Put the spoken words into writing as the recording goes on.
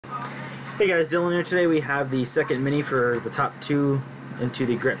Hey guys, Dylan here. Today we have the second mini for the top two into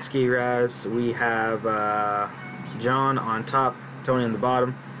the Gretzky Razz. We have John on top, Tony on the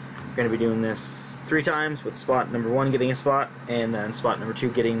bottom. We're going to be doing this 3 times, with spot number 1 getting a spot, and then spot number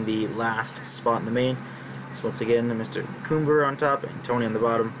 2 getting the last spot in the main. So once again, Mr. Coomber on top and Tony on the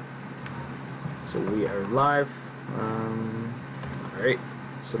bottom. So we are live. Alright,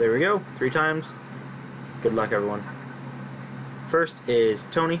 so there we go, 3 times. Good luck everyone. First is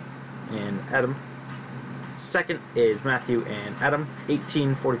Tony and Adam. Second is Matthew and Adam.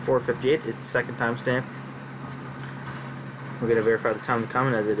 18:44:58 is the second timestamp. We're going to verify the time of the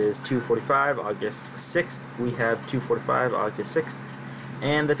comment, as it is 2:45 August 6th. We have 2:45 August 6th.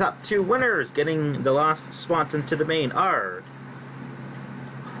 And the top 2 winners getting the last spots into the main are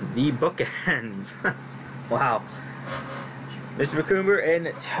the bookends. Wow. Mr. McCoomber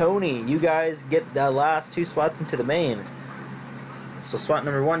and Tony, you guys get the last 2 spots into the main. So spot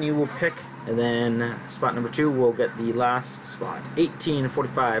number 1 you will pick, and then spot number 2 will get the last spot.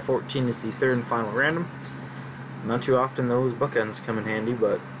 18:45:14 is the third and final random. Not too often those bookends come in handy,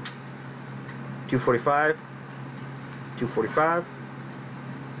 but 2:45, 2:45,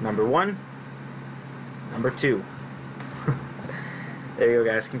 number 1, number 2. There you go,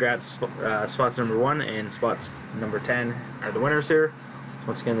 guys. Congrats. Spots number 1 and spots number 10 are the winners here. So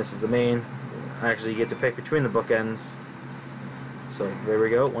once again, this is the main. Actually, you get to pick between the bookends. So there we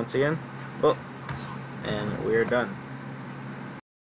go, once again. Oh, and we're done.